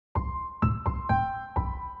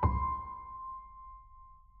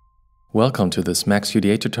Welcome to this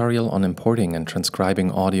MAXQDA tutorial on importing and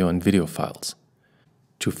transcribing audio and video files.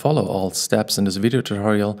 To follow all steps in this video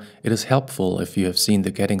tutorial, it is helpful if you have seen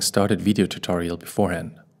the Getting Started video tutorial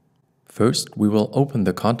beforehand. First, we will open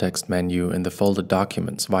the context menu in the folder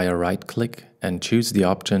Documents via right-click and choose the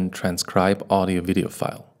option Transcribe Audio-Video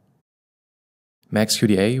File.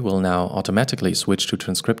 MAXQDA will now automatically switch to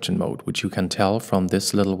transcription mode, which you can tell from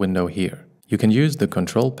this little window here. You can use the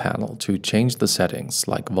control panel to change the settings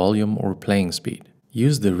like volume or playing speed.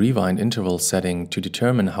 Use the rewind interval setting to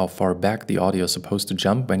determine how far back the audio is supposed to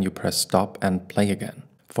jump when you press stop and play again.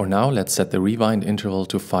 For now, let's set the rewind interval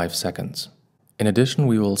to 5 seconds. In addition,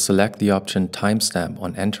 we will select the option timestamp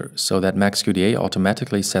on enter so that MAXQDA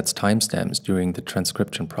automatically sets timestamps during the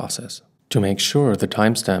transcription process. To make sure the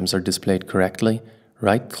timestamps are displayed correctly,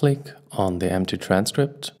 right-click on the empty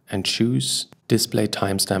transcript and choose Display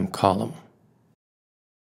Timestamp column.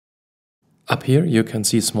 Up here you can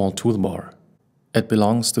see a small toolbar. It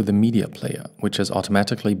belongs to the media player, which has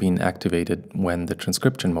automatically been activated when the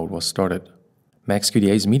transcription mode was started.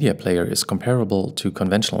 MAXQDA's media player is comparable to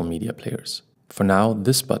conventional media players. For now,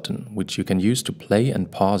 this button, which you can use to play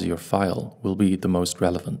and pause your file, will be the most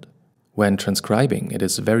relevant. When transcribing, it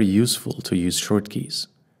is very useful to use short keys.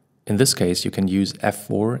 In this case, you can use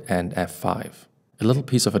F4 and F5. A little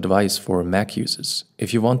piece of advice for Mac users: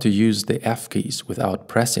 if you want to use the F keys without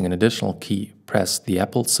pressing an additional key, press the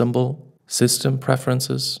Apple symbol, System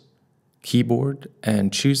Preferences, Keyboard,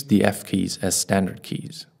 and choose the F keys as standard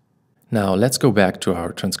keys. Now let's go back to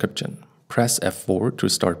our transcription. Press F4 to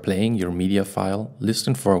start playing your media file,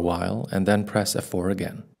 listen for a while, and then press F4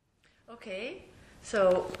 again. Okay,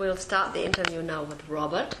 so we'll start the interview now with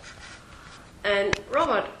Robert. And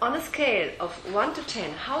Robert, on a scale of 1 to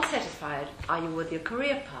 10, how satisfied are you with your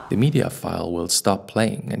career path? The media file will stop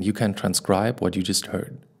playing and you can transcribe what you just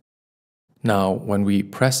heard. Now, when we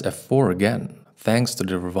press F4 again, thanks to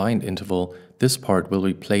the rewind interval, this part will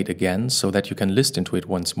be played again so that you can listen to it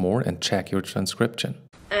once more and check your transcription.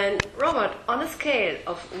 And Robert, on a scale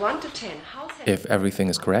of 1 to 10, how satisfied? If everything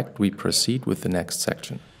is correct, we proceed with the next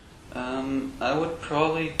section. I would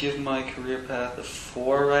probably give my career path a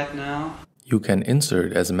 4 right now. You can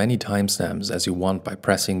insert as many timestamps as you want by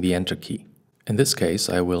pressing the Enter key. In this case,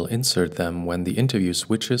 I will insert them when the interview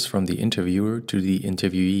switches from the interviewer to the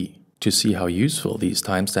interviewee. To see how useful these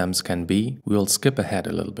timestamps can be, we will skip ahead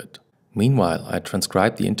a little bit. Meanwhile, I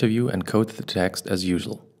transcribe the interview and code the text as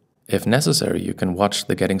usual. If necessary, you can watch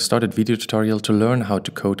the Getting Started video tutorial to learn how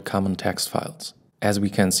to code common text files. As we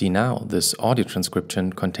can see now, this audio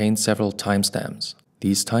transcription contains several timestamps.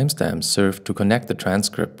 These timestamps serve to connect the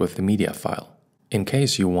transcript with the media file. In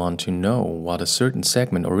case you want to know what a certain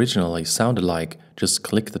segment originally sounded like, just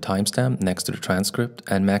click the timestamp next to the transcript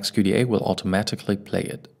and MAXQDA will automatically play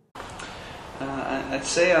it. I'd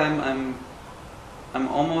say I'm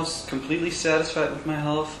almost completely satisfied with my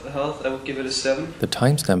health. I would give it a 7. The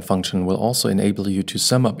timestamp function will also enable you to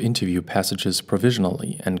sum up interview passages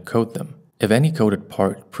provisionally and code them. If any coded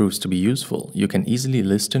part proves to be useful, you can easily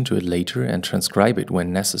listen to it later and transcribe it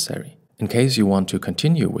when necessary. In case you want to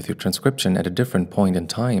continue with your transcription at a different point in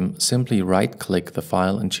time, simply right-click the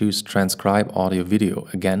file and choose Transcribe Audio Video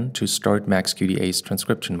again to start MAXQDA's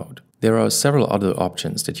transcription mode. There are several other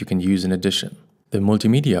options that you can use in addition. The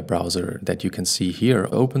multimedia browser that you can see here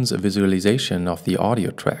opens a visualization of the audio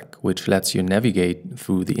track, which lets you navigate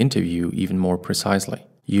through the interview even more precisely.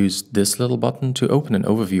 Use this little button to open an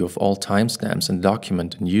overview of all timestamps in the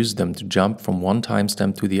document and use them to jump from one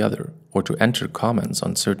timestamp to the other, or to enter comments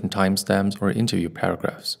on certain timestamps or interview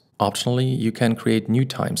paragraphs. Optionally, you can create new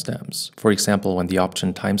timestamps, for example when the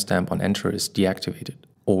option timestamp on enter is deactivated.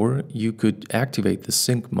 Or you could activate the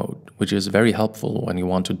sync mode, which is very helpful when you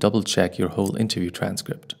want to double-check your whole interview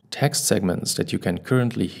transcript. Text segments that you can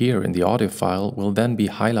currently hear in the audio file will then be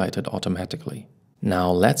highlighted automatically.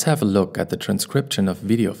 Now let's have a look at the transcription of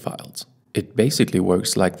video files. It basically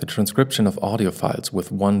works like the transcription of audio files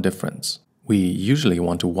with one difference. We usually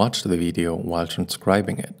want to watch the video while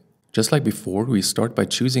transcribing it. Just like before, we start by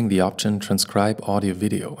choosing the option Transcribe Audio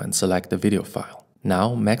Video and select the video file.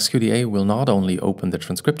 Now MAXQDA will not only open the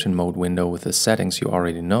transcription mode window with the settings you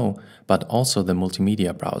already know, but also the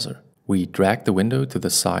multimedia browser. We drag the window to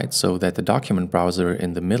the side so that the document browser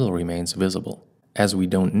in the middle remains visible. As we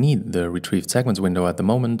don't need the Retrieved Segments window at the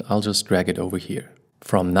moment, I'll just drag it over here.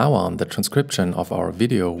 From now on, the transcription of our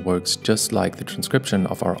video works just like the transcription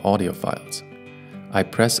of our audio files. I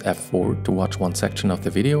press F4 to watch one section of the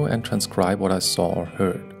video and transcribe what I saw or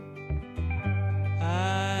heard.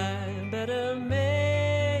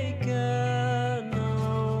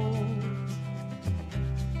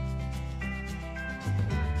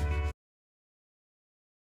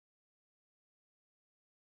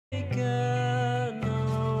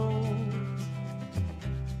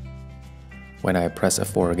 When I press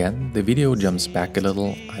F4 again, the video jumps back a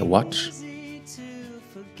little, I watch,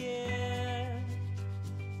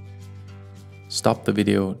 stop the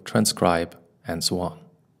video, transcribe, and so on.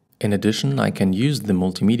 In addition, I can use the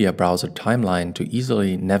multimedia browser timeline to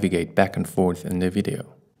easily navigate back and forth in the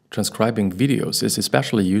video. Transcribing videos is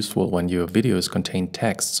especially useful when your videos contain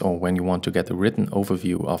texts or when you want to get a written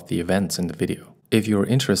overview of the events in the video. If you're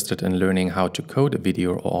interested in learning how to code a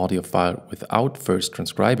video or audio file without first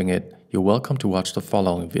transcribing it, you're welcome to watch the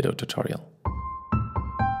following video tutorial.